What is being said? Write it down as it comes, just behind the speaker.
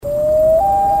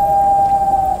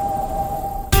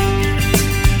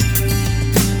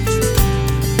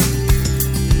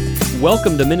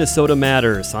Welcome to Minnesota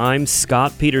Matters. I'm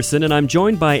Scott Peterson, and I'm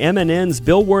joined by MNN's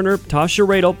Bill Werner, Tasha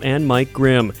Radel, and Mike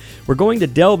Grimm. We're going to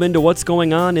delve into what's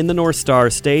going on in the North Star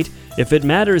State. If it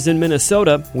matters in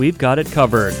Minnesota, we've got it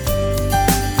covered.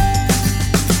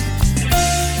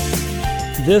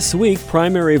 This week,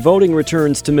 primary voting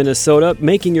returns to Minnesota,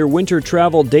 making your winter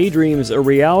travel daydreams a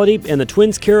reality, and the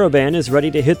Twins Caravan is ready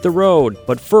to hit the road.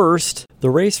 But first, the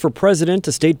race for president,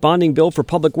 a state bonding bill for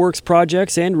public works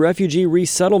projects, and refugee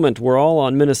resettlement were all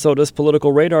on Minnesota's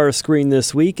political radar screen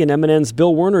this week, and MNN's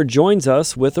Bill Werner joins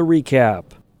us with a recap.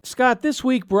 Scott, this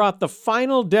week brought the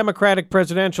final Democratic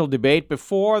presidential debate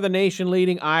before the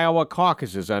nation-leading Iowa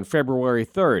caucuses on February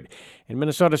 3rd. And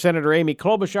Minnesota Senator Amy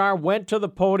Klobuchar went to the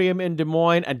podium in Des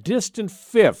Moines, a distant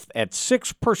fifth at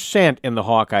 6% in the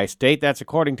Hawkeye State. That's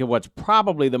according to what's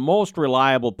probably the most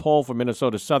reliable poll for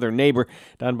Minnesota's southern neighbor,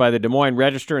 done by the Des Moines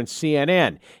Register and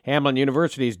CNN. Hamline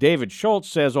University's David Schultz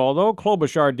says although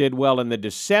Klobuchar did well in the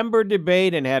December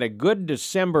debate and had a good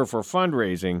December for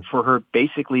fundraising, for her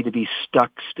basically to be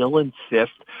stuck still in fifth,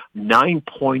 9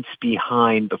 points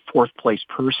behind the fourth place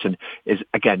person is,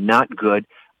 again, not good,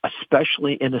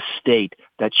 especially in a state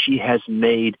that she has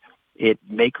made it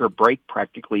make or break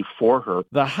practically for her.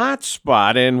 The hot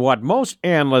spot in what most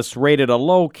analysts rated a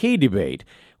low-key debate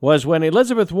was when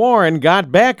Elizabeth Warren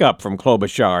got backup from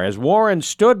Klobuchar, as Warren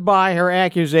stood by her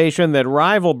accusation that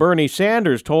rival Bernie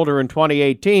Sanders told her in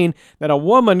 2018 that a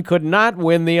woman could not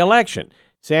win the election.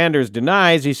 Sanders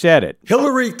denies he said it.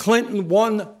 Hillary Clinton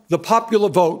won the popular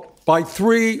vote by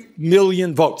 3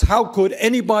 million votes. How could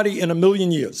anybody in a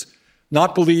million years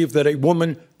not believe that a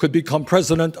woman could become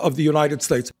president of the United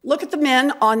States? Look at the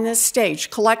men on this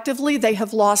stage. Collectively, they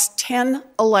have lost 10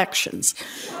 elections.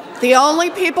 The only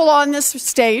people on this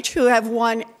stage who have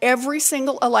won every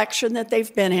single election that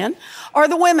they've been in are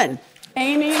the women,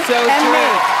 Amy and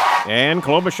me. And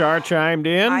Klobuchar chimed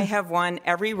in. I have won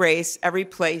every race, every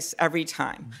place, every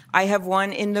time. I have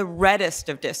won in the reddest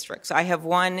of districts. I have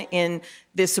won in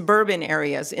the suburban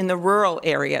areas, in the rural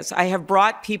areas. I have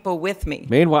brought people with me.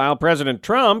 Meanwhile, President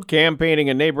Trump, campaigning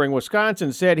in neighboring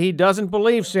Wisconsin, said he doesn't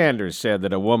believe Sanders said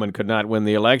that a woman could not win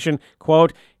the election.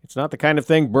 Quote, "It's not the kind of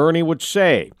thing Bernie would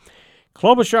say."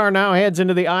 Klobuchar now heads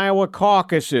into the Iowa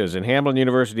caucuses, and Hamline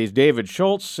University's David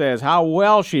Schultz says how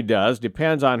well she does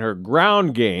depends on her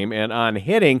ground game and on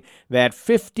hitting that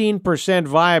 15%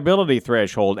 viability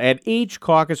threshold at each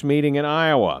caucus meeting in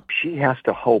Iowa. She has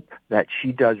to hope that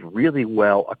she does really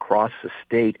well across the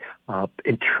state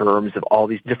in terms of all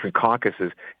these different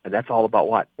caucuses, and that's all about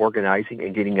what? Organizing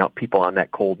and getting out people on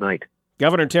that cold night.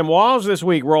 Governor Tim Walz this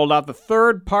week rolled out the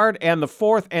third part and the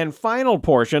fourth and final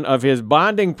portion of his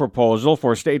bonding proposal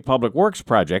for state public works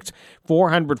projects,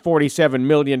 $447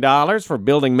 million for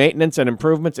building maintenance and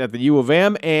improvements at the U of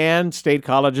M and state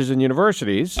colleges and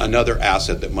universities. Another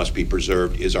asset that must be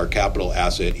preserved is our capital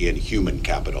asset in human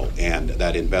capital, and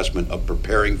that investment of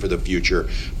preparing for the future,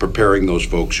 preparing those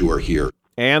folks who are here.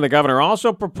 And the governor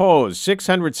also proposed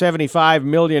 $675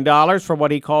 million for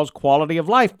what he calls quality of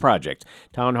life projects,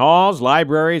 town halls,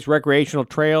 libraries, recreational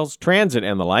trails, transit,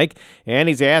 and the like. And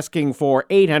he's asking for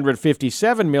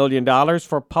 $857 million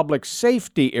for public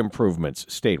safety improvements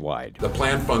statewide. The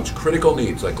plan funds critical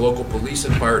needs like local police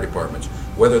and fire departments,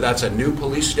 whether that's a new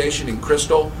police station in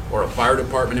Crystal or a fire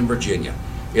department in Virginia.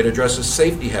 It addresses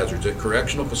safety hazards at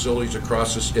correctional facilities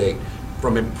across the state,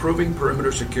 from improving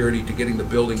perimeter security to getting the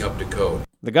building up to code.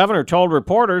 The governor told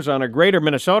reporters on a Greater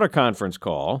Minnesota conference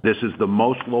call, "This is the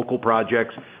most local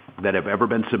projects that have ever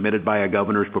been submitted by a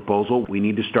governor's proposal. We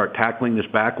need to start tackling this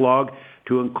backlog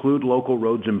to include local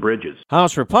roads and bridges."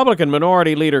 House Republican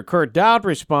Minority Leader Kurt Daudt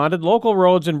responded, local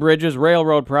roads and bridges,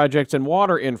 railroad projects, and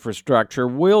water infrastructure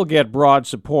will get broad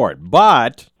support.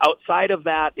 But outside of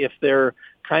that, if they're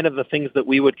kind of the things that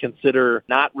we would consider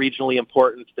not regionally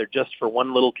important, they're just for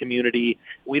one little community,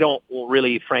 we don't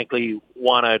really, frankly,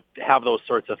 want to have those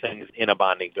sorts of things in a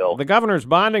bonding bill. The governor's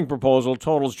bonding proposal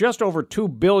totals just over $2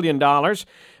 billion,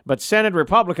 but Senate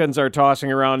Republicans are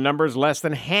tossing around numbers less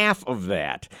than half of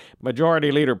that. Majority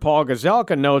Leader Paul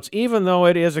Gazelka notes even though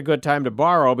it is a good time to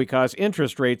borrow because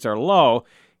interest rates are low,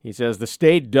 he says the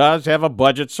state does have a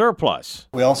budget surplus.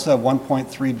 We also have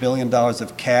 $1.3 billion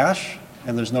of cash,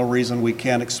 and there's no reason we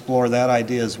can't explore that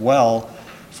idea as well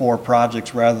for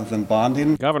projects rather than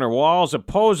bonding. Governor Walz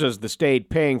opposes the state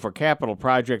paying for capital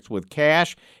projects with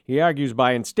cash. He argues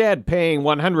by instead paying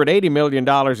 $180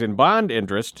 million in bond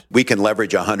interest. We can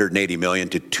leverage $180 million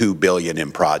to $2 billion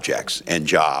in projects and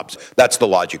jobs. That's the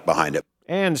logic behind it.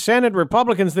 And Senate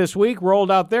Republicans this week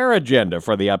rolled out their agenda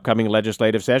for the upcoming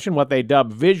legislative session, what they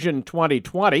dub Vision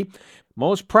 2020.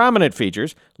 Most prominent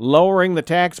features, lowering the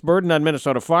tax burden on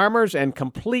Minnesota farmers and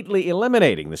completely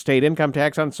eliminating the state income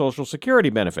tax on Social Security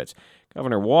benefits.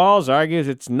 Governor Walz argues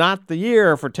it's not the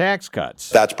year for tax cuts.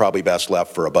 That's probably best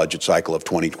left for a budget cycle of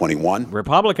 2021.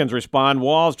 Republicans respond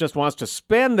Walz just wants to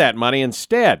spend that money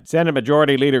instead. Senate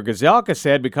Majority Leader Gazelka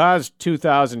said because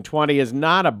 2020 is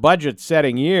not a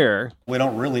budget-setting year, we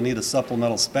don't really need a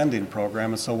supplemental spending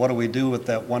program, and so what do we do with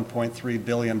that $1.3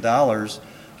 billion?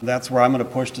 That's where I'm going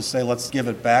to push to say let's give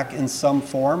it back in some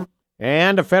form.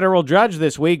 And a federal judge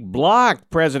this week blocked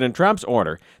President Trump's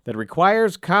order that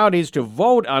requires counties to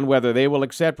vote on whether they will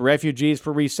accept refugees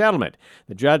for resettlement.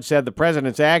 The judge said the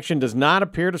president's action does not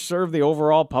appear to serve the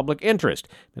overall public interest.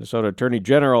 Minnesota Attorney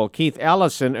General Keith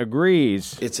Ellison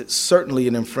agrees. It's certainly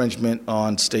an infringement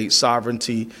on state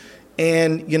sovereignty.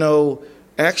 And,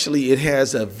 actually it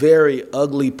has a very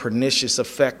ugly, pernicious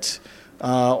effect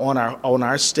on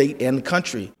our state and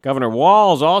country. Governor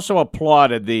Walz also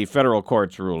applauded the federal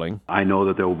court's ruling. I know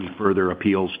that there will be further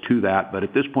appeals to that, but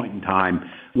at this point in time,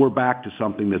 we're back to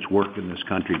something that's worked in this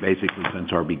country basically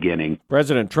since our beginning.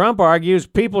 President Trump argues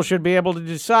people should be able to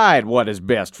decide what is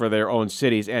best for their own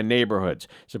cities and neighborhoods.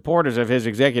 Supporters of his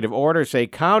executive order say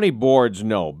county boards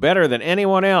know better than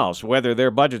anyone else whether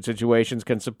their budget situations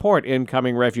can support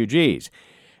incoming refugees.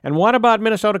 And what about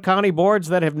Minnesota county boards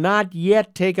that have not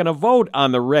yet taken a vote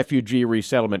on the refugee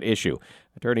resettlement issue?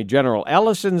 Attorney General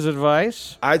Ellison's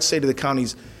advice? I'd say to the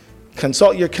counties,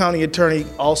 consult your county attorney.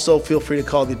 Also, feel free to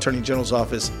call the Attorney General's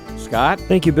office. Scott?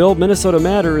 Thank you, Bill. Minnesota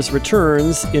Matters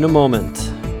returns in a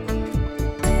moment.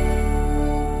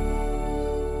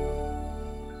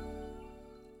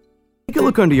 Take a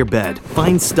look under your bed.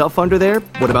 Find stuff under there?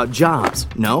 What about jobs?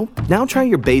 No? Now try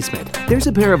your basement. There's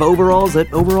a pair of overalls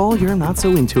that overall you're not so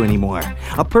into anymore.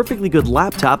 A perfectly good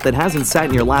laptop that hasn't sat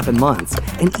in your lap in months.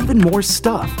 And even more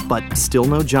stuff, but still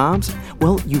no jobs?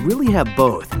 Well, you really have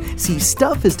both. See,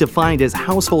 stuff is defined as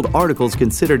household articles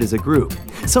considered as a group.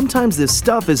 Sometimes this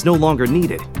stuff is no longer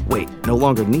needed. Wait, no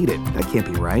longer needed? That can't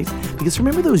be right. Because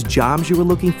remember those jobs you were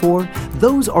looking for?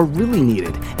 Those are really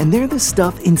needed, and they're the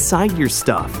stuff inside your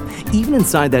stuff. Even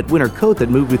inside that winter coat that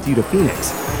moved with you to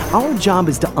Phoenix. Our job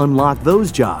is to unlock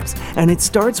those jobs, and it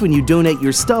starts when you donate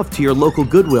your stuff to your local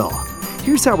Goodwill.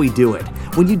 Here's how we do it.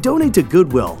 When you donate to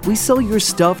Goodwill, we sell your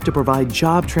stuff to provide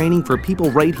job training for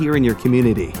people right here in your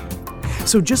community.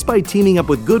 So just by teaming up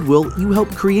with Goodwill, you help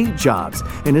create jobs.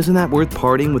 And isn't that worth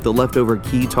parting with the leftover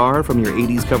keytar from your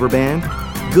 80s cover band?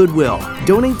 Goodwill.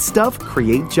 Donate stuff,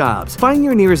 create jobs. Find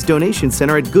your nearest donation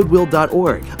center at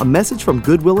goodwill.org. A message from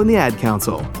Goodwill and the Ad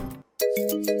Council.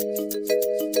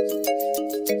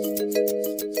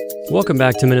 Welcome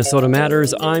back to Minnesota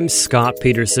Matters. I'm Scott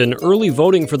Peterson. Early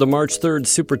voting for the March 3rd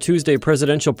Super Tuesday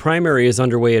presidential primary is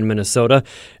underway in Minnesota,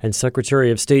 and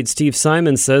Secretary of State Steve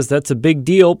Simons says that's a big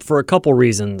deal for a couple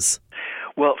reasons.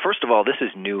 Well, first of all, this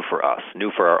is new for us,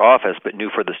 new for our office, but new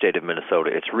for the state of Minnesota.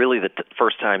 It's really the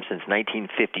first time since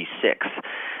 1956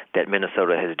 that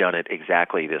Minnesota has done it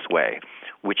exactly this way,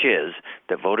 which is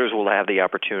that voters will have the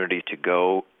opportunity to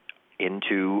go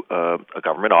into a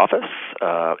government office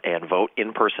and vote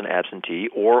in-person absentee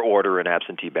or order an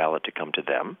absentee ballot to come to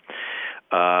them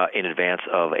in advance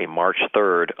of a March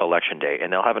 3rd election day.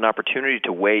 And they'll have an opportunity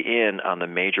to weigh in on the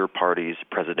major parties'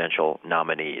 presidential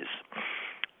nominees.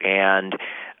 And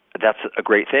that's a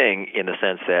great thing in the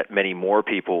sense that many more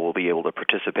people will be able to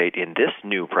participate in this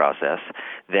new process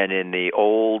than in the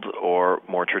old or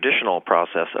more traditional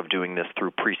process of doing this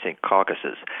through precinct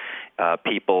caucuses.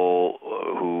 People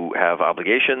who have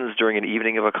obligations during an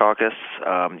evening of a caucus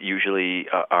usually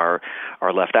are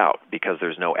left out because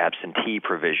there's no absentee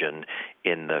provision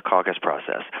in the caucus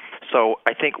process. So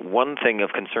I think one thing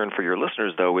of concern for your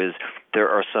listeners, though, is there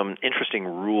are some interesting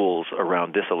rules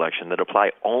around this election that apply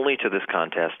only to this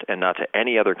contest and not to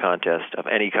any other contest of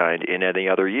any kind in any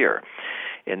other year.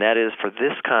 And that is, for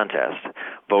this contest,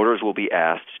 voters will be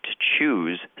asked to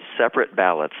choose separate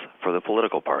ballots for the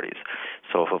political parties.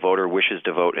 So if a voter wishes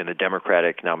to vote in the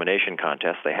Democratic nomination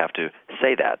contest, they have to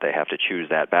say that. They have to choose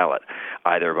that ballot,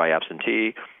 either by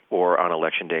absentee or on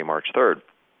Election Day, March 3rd.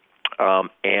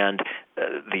 And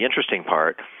the interesting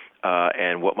part,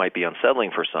 and what might be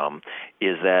unsettling for some,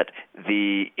 is that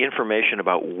the information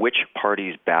about which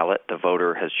party's ballot the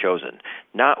voter has chosen,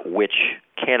 not which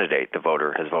candidate the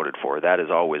voter has voted for, that is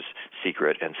always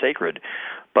secret and sacred,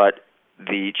 but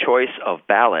the choice of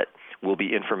ballot will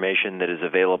be information that is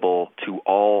available to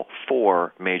all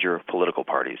four major political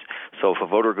parties. So if a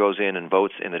voter goes in and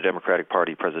votes in the Democratic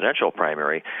Party presidential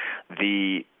primary,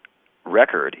 the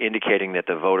record indicating that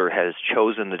the voter has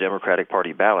chosen the Democratic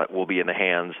Party ballot will be in the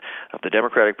hands of the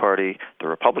Democratic Party, the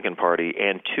Republican Party,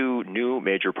 and two new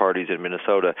major parties in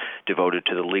Minnesota devoted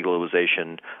to the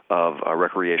legalization of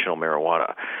recreational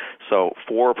marijuana. So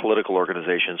 4 political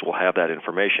organizations will have that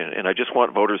information, and I just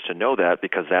want voters to know that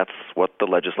because that's what the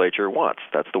legislature wants.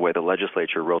 That's the way the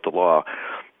legislature wrote the law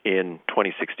in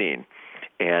 2016,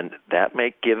 and that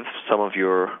may give some of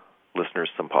your listeners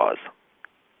some pause.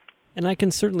 And I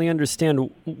can certainly understand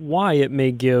why it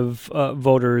may give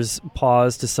voters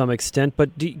pause to some extent,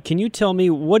 but can you tell me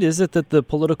what is it that the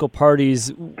political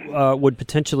parties would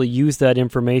potentially use that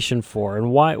information for,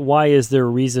 and why is there a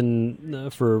reason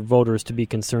for voters to be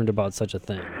concerned about such a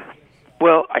thing?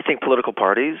 Well, I think political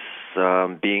parties,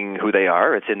 being who they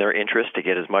are, it's in their interest to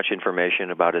get as much information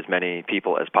about as many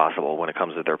people as possible when it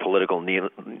comes to their political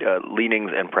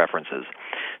leanings and preferences.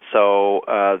 So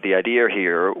the idea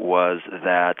here was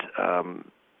that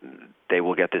they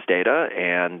will get this data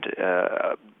and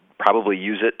probably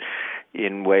use it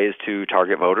in ways to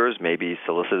target voters, maybe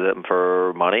solicit them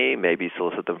for money, maybe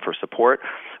solicit them for support.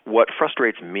 What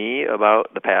frustrates me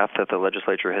about the path that the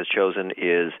legislature has chosen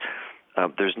is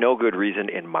there's no good reason,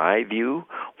 in my view,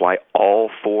 why all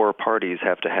 4 parties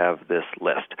have to have this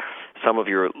list. Some of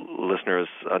your listeners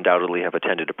undoubtedly have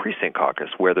attended a precinct caucus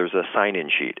where there's a sign-in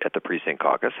sheet at the precinct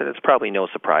caucus, and it's probably no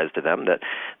surprise to them that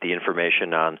the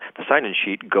information on the sign-in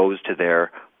sheet goes to their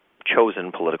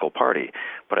chosen political party.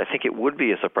 But I think it would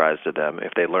be a surprise to them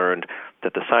if they learned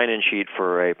that the sign-in sheet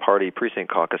for a party precinct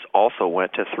caucus also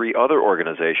went to 3 other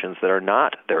organizations that are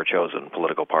not their chosen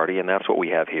political party, and that's what we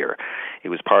have here. It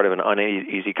was part of an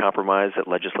uneasy compromise that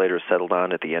legislators settled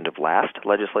on at the end of last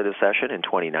legislative session in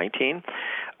 2019.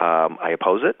 I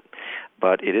oppose it,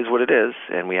 but it is what it is,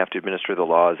 and we have to administer the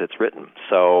law as it's written.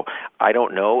 So I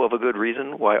don't know of a good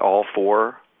reason why all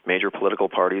 4 major political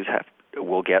parties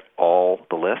will get all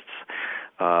the lists,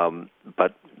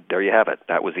 but there you have it.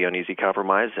 That was the uneasy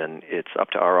compromise, and it's up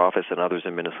to our office and others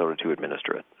in Minnesota to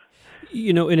administer it.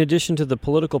 You know, in addition to the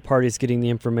political parties getting the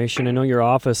information, I know your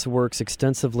office works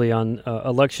extensively on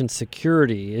election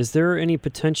security. Is there any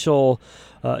potential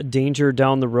danger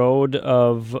down the road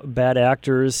of bad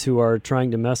actors who are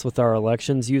trying to mess with our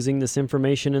elections using this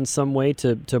information in some way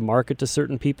to market to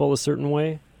certain people a certain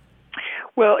way?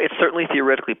 Well, it's certainly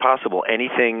theoretically possible.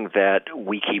 Anything that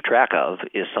we keep track of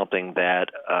is something that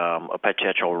a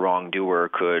potential wrongdoer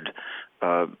could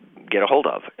get a hold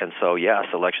of. And so, yes,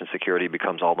 election security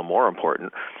becomes all the more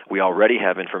important. We already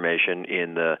have information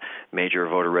in the major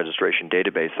voter registration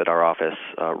database that our office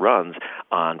runs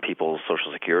on people's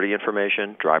Social Security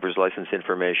information, driver's license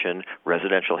information,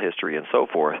 residential history, and so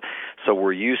forth. So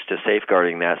we're used to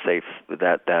safeguarding that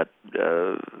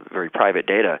very private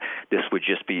data. This would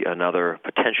just be another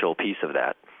potential piece of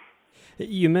that.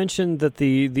 You mentioned that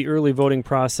the early voting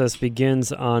process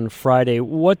begins on Friday.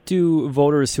 What do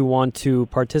voters who want to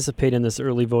participate in this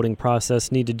early voting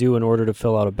process need to do in order to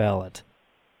fill out a ballot?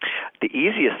 The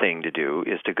easiest thing to do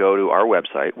is to go to our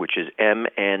website, which is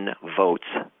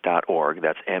mnvotes.org.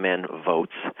 That's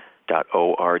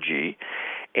mnvotes.org.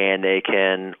 And they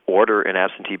can order an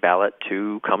absentee ballot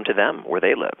to come to them where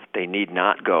they live. They need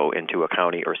not go into a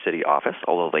county or city office,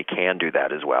 although they can do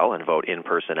that as well and vote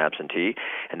in-person absentee.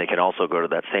 And they can also go to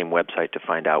that same website to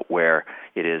find out where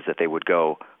it is that they would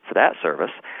go for that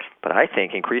service. But I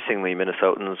think increasingly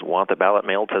Minnesotans want the ballot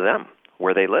mailed to them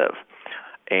where they live.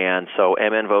 And so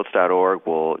mnvotes.org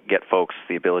will get folks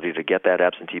the ability to get that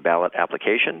absentee ballot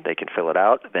application. They can fill it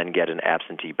out, then get an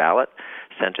absentee ballot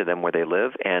sent to them where they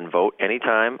live, and vote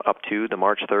anytime up to the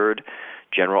March 3rd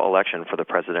general election for the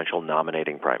presidential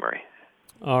nominating primary.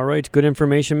 All right. Good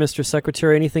information, Mr.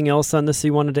 Secretary. Anything else on this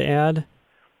you wanted to add?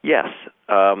 Yes.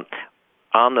 On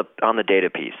the data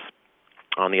piece,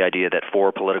 on the idea that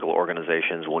 4 political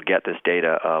organizations will get this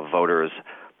data of voters'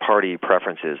 party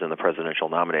preferences in the presidential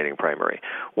nominating primary.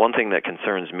 One thing that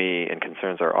concerns me and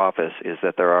concerns our office is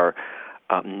that there are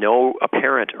no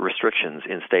apparent restrictions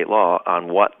in state law on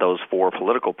what those 4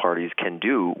 political parties can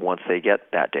do once they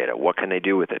get that data. What can they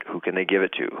do with it? Who can they give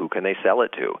it to? Who can they sell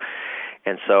it to?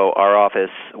 And so our office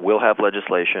will have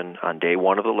legislation on day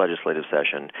 1 of the legislative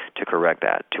session to correct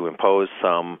that, to impose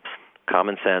some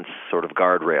common sense sort of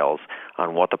guardrails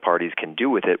on what the parties can do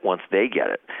with it once they get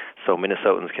it. So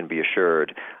Minnesotans can be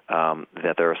assured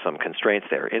that there are some constraints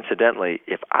there. Incidentally,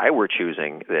 if I were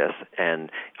choosing this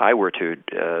and I were to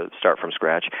start from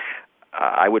scratch,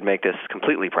 I would make this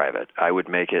completely private. I would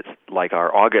make it like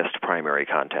our August primary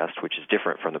contest, which is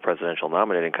different from the presidential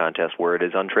nominating contest, where it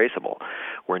is untraceable,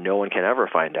 where no one can ever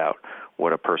find out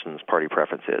what a person's party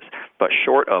preference is. But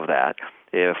short of that,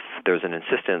 if there's an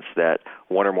insistence that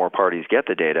one or more parties get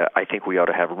the data, I think we ought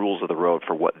to have rules of the road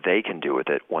for what they can do with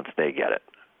it once they get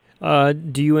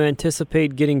it. Do you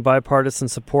anticipate getting bipartisan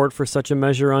support for such a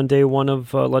measure on day one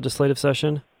of legislative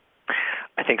session?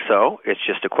 I think so. It's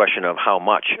just a question of how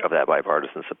much of that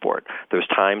bipartisan support. There's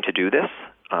time to do this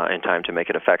and time to make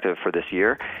it effective for this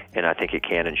year, and I think it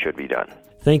can and should be done.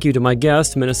 Thank you to my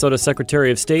guest, Minnesota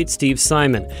Secretary of State Steve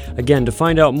Simon. Again, to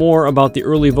find out more about the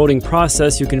early voting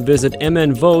process, you can visit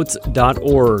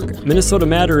mnvotes.org. Minnesota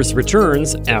Matters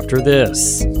returns after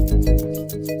this.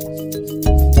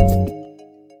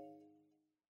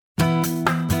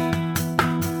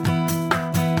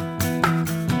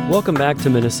 Welcome back to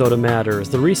Minnesota Matters.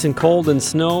 The recent cold and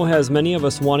snow has many of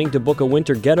us wanting to book a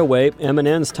winter getaway.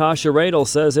 MNN's Tasha Radel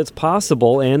says it's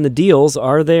possible and the deals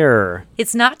are there.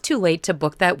 It's not too late to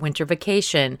book that winter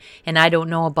vacation. And I don't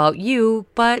know about you,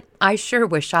 but I sure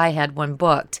wish I had one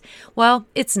booked. Well,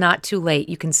 it's not too late.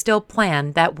 You can still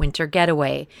plan that winter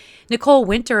getaway. Nicole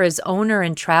Winter is owner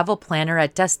and travel planner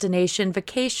at Destination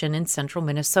Vacation in central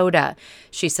Minnesota.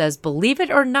 She says, believe it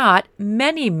or not,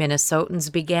 many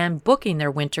Minnesotans began booking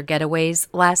their winter getaways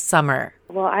last summer.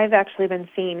 Well, I've actually been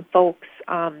seeing folks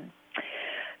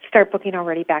start booking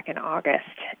already back in August.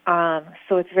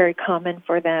 So it's very common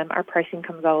for them. Our pricing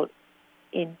comes out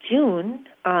in June.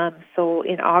 So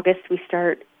in August, we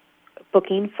start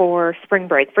booking for spring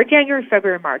break for January,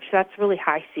 February, March. That's really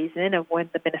high season of when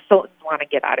the Minnesotans want to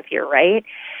get out of here, right?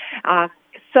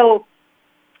 So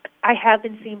I have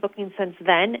been seeing bookings since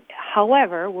then.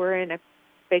 However, we're in a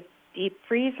big deep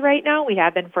freeze right now. We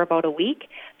have been for about a week.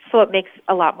 So it makes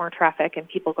a lot more traffic and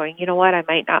people going, you know what, I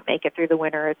might not make it through the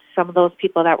winter. It's some of those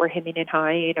people that were hemming and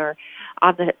hawing or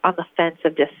on the fence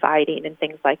of deciding and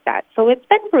things like that. So it's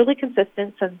been really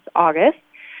consistent since August.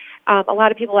 A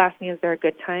lot of people ask me, is there a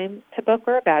good time to book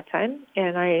or a bad time?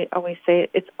 And I always say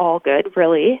it's all good,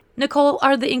 really. Nicole,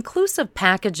 are the inclusive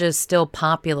packages still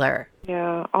popular?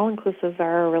 Yeah, all-inclusives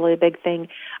are a really big thing.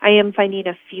 I am finding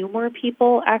a few more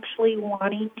people actually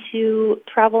wanting to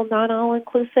travel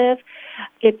non-all-inclusive.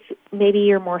 It's maybe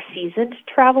your more seasoned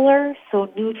traveler,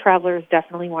 so new travelers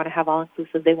definitely want to have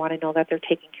all-inclusive. They want to know that they're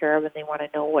taken care of and they want to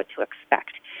know what to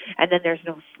expect. And then there's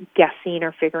no guessing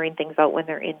or figuring things out when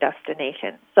they're in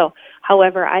destination. So,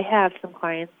 however, I have some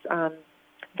clients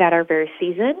that are very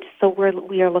seasoned, so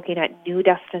we are looking at new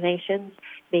destinations,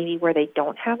 maybe where they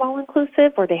don't have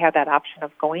all-inclusive or they have that option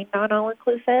of going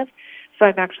non-all-inclusive. So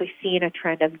I'm actually seeing a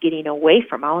trend of getting away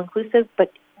from all-inclusive,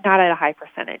 but not at a high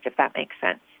percentage, if that makes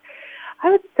sense.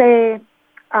 I would say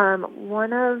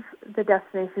one of the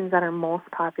destinations that are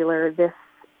most popular this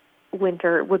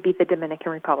winter would be the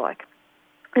Dominican Republic.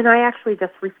 And I actually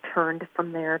just returned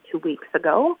from there 2 weeks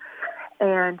ago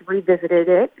and revisited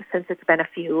it since it's been a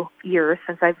few years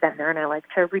since I've been there, and I like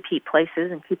to repeat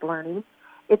places and keep learning.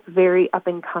 It's very up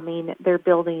and coming. They're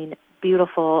building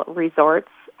beautiful resorts.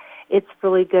 It's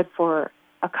really good for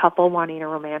a couple wanting a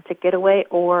romantic getaway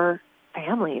or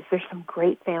families. There's some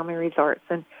great family resorts,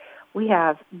 and we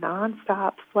have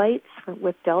nonstop flights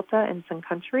with Delta and Sun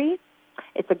Country.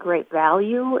 It's a great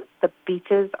value. The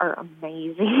beaches are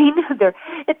amazing.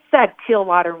 It's that teal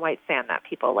water and white sand that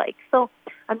people like. So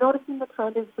I'm noticing the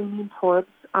trend is leaning towards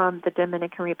the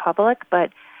Dominican Republic,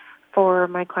 but for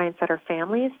my clients that are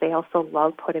families, they also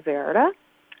love Puerto Vallarta.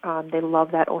 They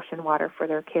love that ocean water for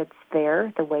their kids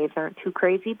there. The waves aren't too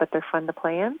crazy, but they're fun to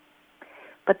play in.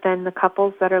 But then the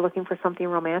couples that are looking for something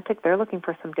romantic, they're looking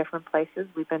for some different places.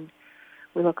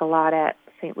 We look a lot at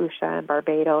St. Lucia and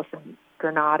Barbados and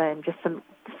Grenada and just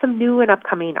some new and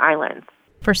upcoming islands.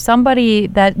 For somebody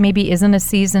that maybe isn't a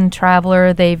seasoned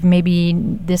traveler,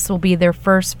 this will be their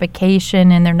first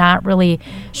vacation and they're not really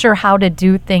sure how to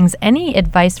do things. Any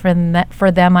advice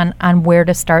for them on where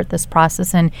to start this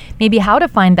process and maybe how to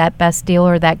find that best deal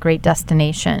or that great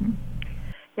destination?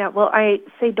 Yeah, well, I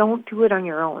say don't do it on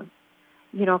your own.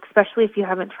 You know, especially if you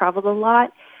haven't traveled a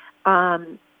lot.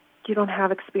 You don't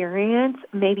have experience.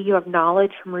 Maybe you have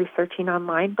knowledge from researching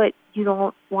online, but you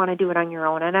don't want to do it on your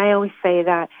own. And I always say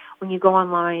that when you go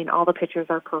online, all the pictures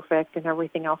are perfect and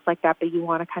everything else like that, but you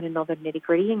want to kind of know the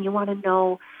nitty-gritty and you want to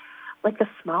know like the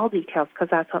small details because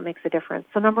that's what makes a difference.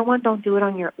 So number one, don't do it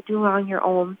on your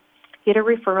own. Get a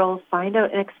referral, find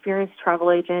out an experienced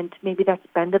travel agent, maybe that's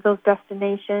been to those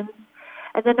destinations.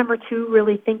 And then number two,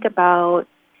 really think about,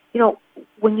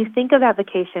 when you think of that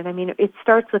vacation, it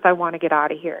starts with I want to get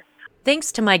out of here.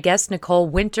 Thanks to my guest, Nicole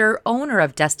Winter, owner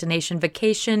of Destination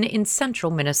Vacation in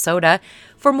central Minnesota.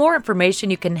 For more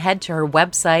information, you can head to her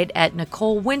website at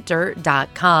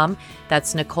NicoleWinter.com.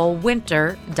 That's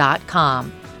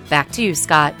NicoleWinter.com. Back to you,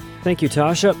 Scott. Thank you,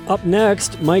 Tasha. Up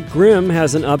next, Mike Grimm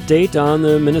has an update on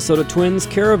the Minnesota Twins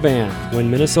Caravan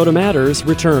when Minnesota Matters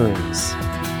returns.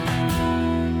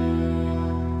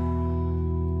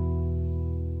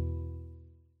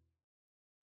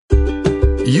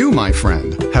 You, my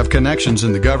friend, have connections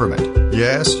in the government.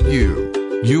 Yes, you.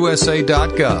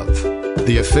 USA.gov,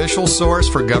 the official source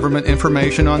for government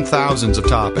information on thousands of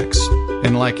topics.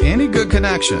 And like any good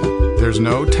connection, there's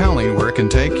no telling where it can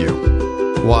take you.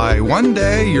 Why, one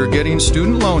day you're getting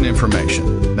student loan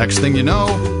information. Next thing you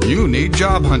know, you need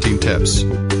job hunting tips.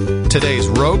 Today's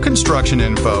road construction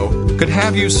info could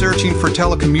have you searching for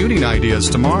telecommuting ideas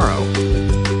tomorrow.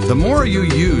 The more you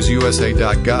use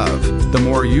USA.gov, the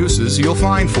more uses you'll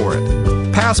find for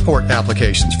it. Passport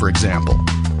applications, for example.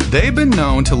 They've been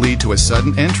known to lead to a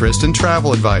sudden interest in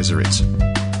travel advisories.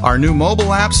 Our new mobile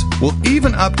apps will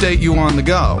even update you on the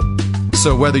go.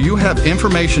 So whether you have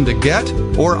information to get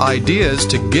or ideas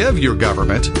to give your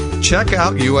government, check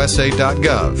out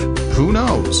USA.gov. Who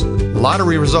knows?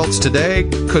 Lottery results today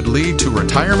could lead to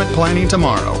retirement planning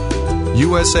tomorrow.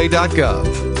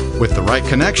 USA.gov. With the right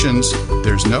connections,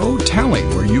 there's no telling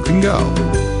where you can go.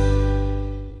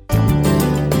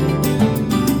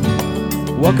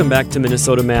 Welcome back to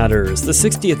Minnesota Matters. The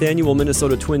 60th annual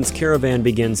Minnesota Twins Caravan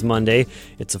begins Monday.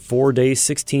 It's a 4-day,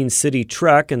 16-city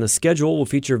trek, and the schedule will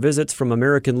feature visits from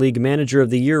American League Manager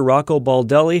of the Year Rocco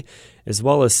Baldelli, as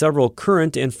well as several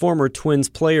current and former Twins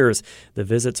players. The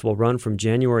visits will run from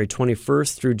January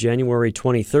 21st through January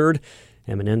 23rd.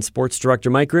 MNN Sports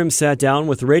Director Mike Grimm sat down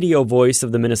with radio voice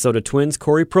of the Minnesota Twins,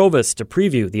 Corey Provis, to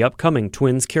preview the upcoming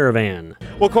Twins Caravan.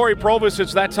 Well, Corey Provis,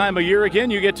 it's that time of year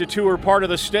again. You get to tour part of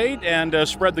the state and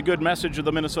spread the good message of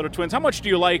the Minnesota Twins. How much do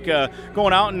you like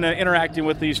going out and interacting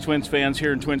with these Twins fans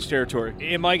here in Twins territory?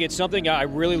 Hey, Mike, it's something I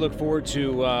really look forward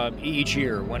to each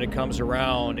year when it comes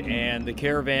around. And the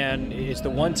Caravan is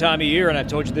the one time a year, and I've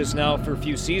told you this now for a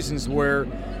few seasons, where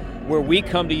we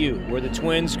come to you, where the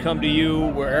Twins come to you,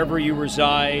 wherever you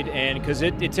reside, and because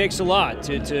it takes a lot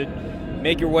to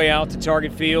make your way out to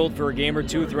Target Field for a game or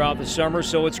two throughout the summer.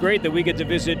 So it's great that we get to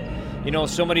visit,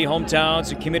 so many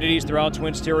hometowns and communities throughout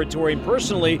Twins territory. And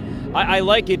personally, I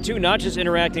like it too, not just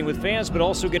interacting with fans, but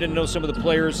also getting to know some of the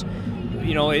players.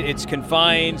 It's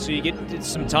confined, so you get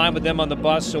some time with them on the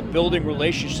bus. So building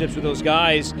relationships with those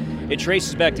guys, it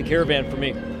traces back to Caravan for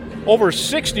me. Over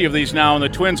 60 of these now in the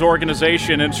Twins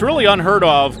organization, and it's really unheard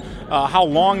of how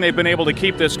long they've been able to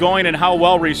keep this going and how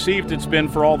well received it's been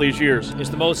for all these years. It's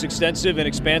the most extensive and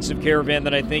expansive caravan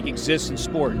that I think exists in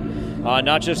sport,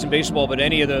 not just in baseball, but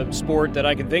any of the sport that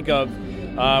I can think of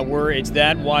where it's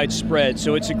that widespread.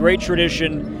 So it's a great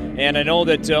tradition, and I know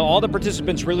that all the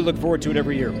participants really look forward to it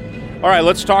every year. All right,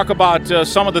 let's talk about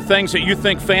some of the things that you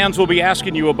think fans will be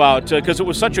asking you about, because it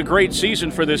was such a great season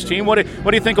for this team. What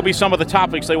do you think will be some of the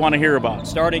topics they want to hear about?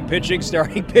 Starting pitching, because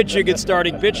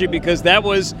that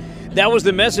was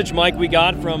the message, Mike, we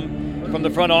got from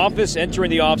the front office entering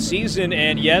the offseason.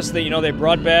 And yes, they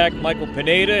brought back Michael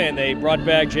Pineda and they brought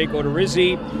back Jake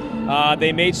Odorizzi.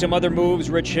 They made some other moves.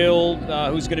 Rich Hill,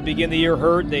 who's going to begin the year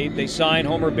hurt. They signed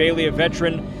Homer Bailey, a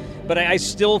veteran. But I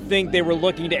still think they were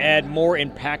looking to add more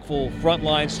impactful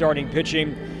frontline starting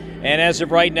pitching. And as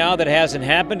of right now, that hasn't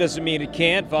happened. Doesn't mean it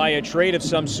can't via a trade of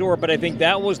some sort. But I think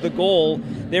that was the goal.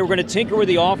 They were going to tinker with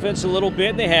the offense a little bit,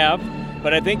 and they have.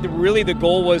 But I think the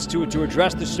goal was to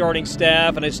address the starting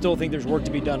staff, and I still think there's work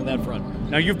to be done on that front.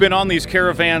 Now, you've been on these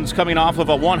caravans coming off of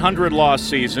a 100-loss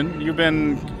season. You've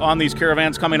been on these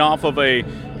caravans coming off of a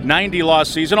 90-loss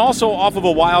season, also off of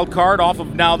a wild card,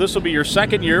 now this will be your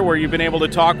second year where you've been able to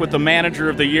talk with the manager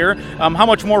of the year. How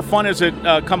much more fun is it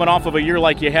coming off of a year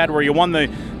like you had where you won the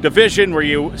division, where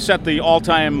you set the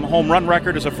all-time home run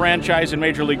record as a franchise in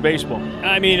Major League Baseball?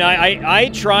 I mean, I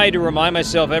try to remind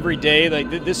myself every day,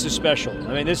 this is special.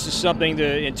 I mean, this is something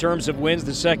in terms of wins,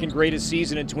 the second greatest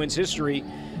season in Twins history.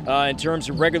 In terms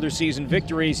of regular season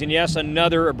victories, and yes,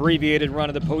 another abbreviated run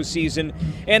of the postseason,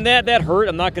 and that hurt.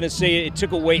 I'm not going to say it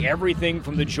took away everything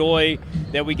from the joy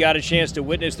that we got a chance to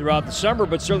witness throughout the summer,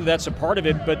 but certainly that's a part of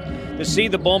it. But to see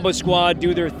the Bomba squad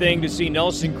do their thing, to see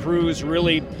Nelson Cruz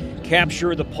really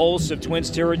capture the pulse of Twins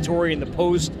territory in the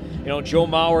post, Joe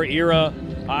Mauer era,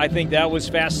 I think that was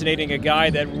fascinating. A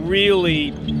guy that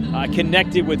really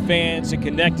connected with fans and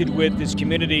connected with this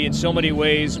community in so many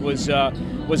ways was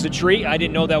a treat. I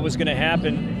didn't know that was going to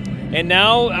happen. And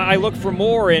now I look for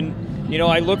more, and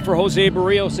I look for Jose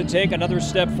Barrios to take another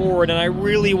step forward, and I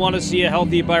really want to see a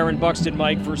healthy Byron Buxton,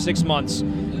 Mike, for 6 months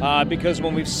because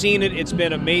when we've seen it, it's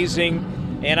been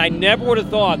amazing. And I never would have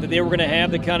thought that they were going to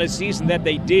have the kind of season that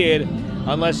they did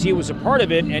unless he was a part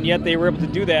of it, and yet they were able to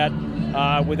do that.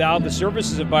 without the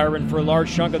services of Byron for a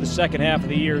large chunk of the second half of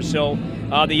the year. So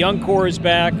the young core is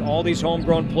back. All these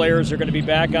homegrown players are going to be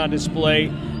back on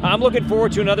display. I'm looking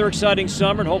forward to another exciting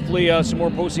summer and hopefully some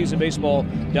more postseason baseball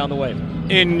down the way.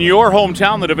 In your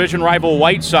hometown, the division rival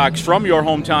White Sox from your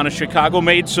hometown of Chicago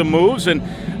made some moves, and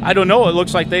I don't know, it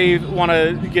looks like they want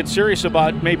to get serious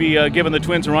about maybe giving the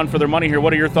Twins a run for their money here.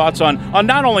 What are your thoughts on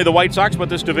not only the White Sox, but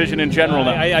this division in general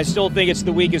now? I still think it's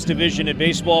the weakest division in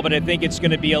baseball, but I think it's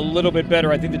going to be a little bit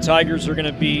better. I think the Tigers are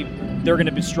going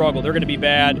to struggle. They're going to be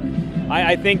bad.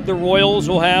 I think the Royals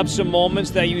will have some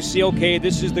moments that you see, okay,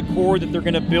 this is the core that they're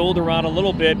going to build around a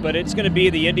little bit, but it's going to be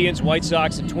the Indians, White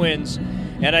Sox, and Twins.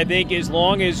 And I think as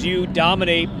long as you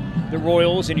dominate the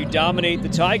Royals and you dominate the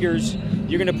Tigers,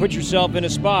 you're going to put yourself in a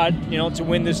spot, to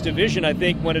win this division. I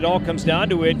think when it all comes down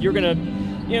to it, you're going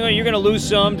to lose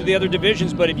some to the other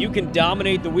divisions, but if you can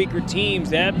dominate the weaker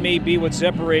teams, that may be what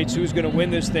separates who's going to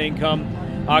win this thing come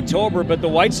October. But the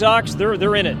White Sox,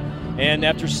 they're in it. And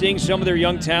after seeing some of their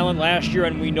young talent last year,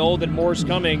 and we know that more's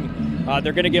coming,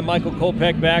 they're going to get Michael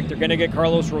Kopech back. They're going to get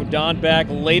Carlos Rodon back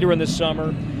later in the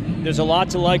summer. There's a lot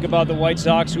to like about the White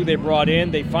Sox, who they brought in.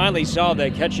 They finally solved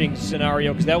that catching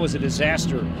scenario because that was a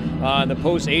disaster in the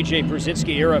post-A.J.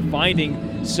 Pierzynski era,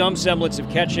 finding some semblance of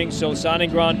catching. So signing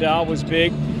Grandal was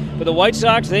big. But the White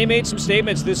Sox, they made some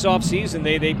statements this offseason.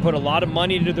 They put a lot of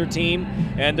money into their team,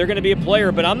 and they're going to be a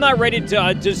player. But I'm not ready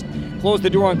to just close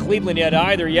the door on Cleveland yet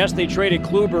either. Yes, they traded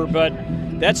Kluber, but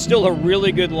that's still a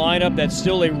really good lineup. That's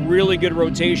still a really good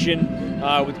rotation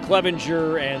with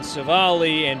Clevenger and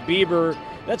Savali and Bieber.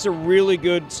 That's a really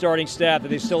good starting staff that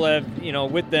they still have,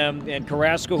 with them. And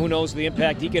Carrasco, who knows the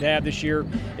impact he could have this year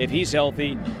if he's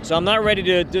healthy. So I'm not ready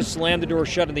to just slam the door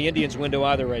shut in the Indians window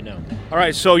either right now. All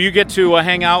right, so you get to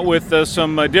hang out with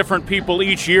some different people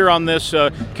each year on this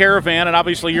caravan, and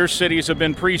obviously your cities have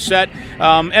been preset.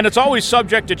 And it's always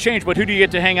subject to change, but who do you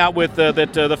get to hang out with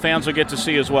that the fans will get to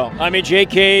see as well? I mean, Jay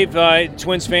Cave,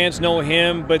 Twins fans know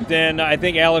him, but then I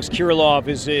think Alex Kirilloff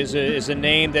is a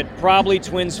name that probably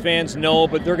Twins fans know,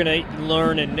 but they're going to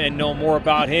learn and know more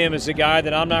about him as a guy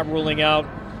that I'm not ruling out,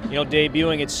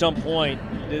 debuting at some point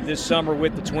this summer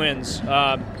with the Twins.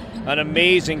 An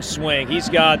amazing swing. He's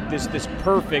got this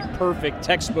perfect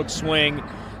textbook swing.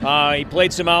 He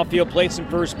played some outfield, played some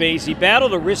first base. He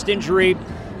battled a wrist injury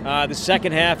the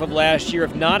second half of last year.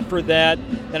 If not for that,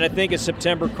 then I think a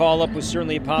September call-up was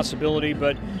certainly a possibility.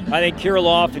 But I think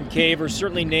Kirilloff and Cave are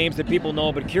certainly names that people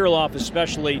know, but Kirilloff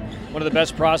especially one of the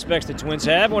best prospects the Twins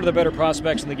have, one of the better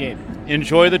prospects in the game.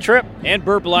 Enjoy the trip. And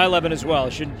Bert Blyleven as well.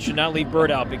 Should not leave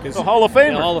Bert out because the Hall of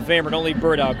Famer. Hall of Famer, don't leave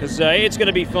Bert out because it's going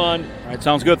to be fun. All right,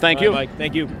 sounds good. Thank you. Mike.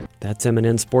 Thank you. That's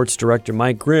MNN Sports Director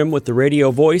Mike Grimm with the radio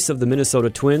voice of the Minnesota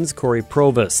Twins, Corey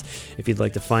Provis. If you'd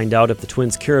like to find out if the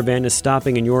Twins Caravan is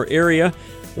stopping in your area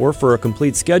or for a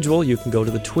complete schedule, you can go to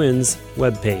the Twins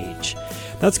webpage.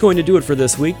 That's going to do it for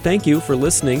this week. Thank you for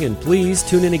listening, and please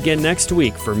tune in again next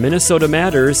week for Minnesota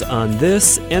Matters on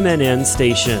this MNN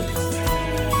station.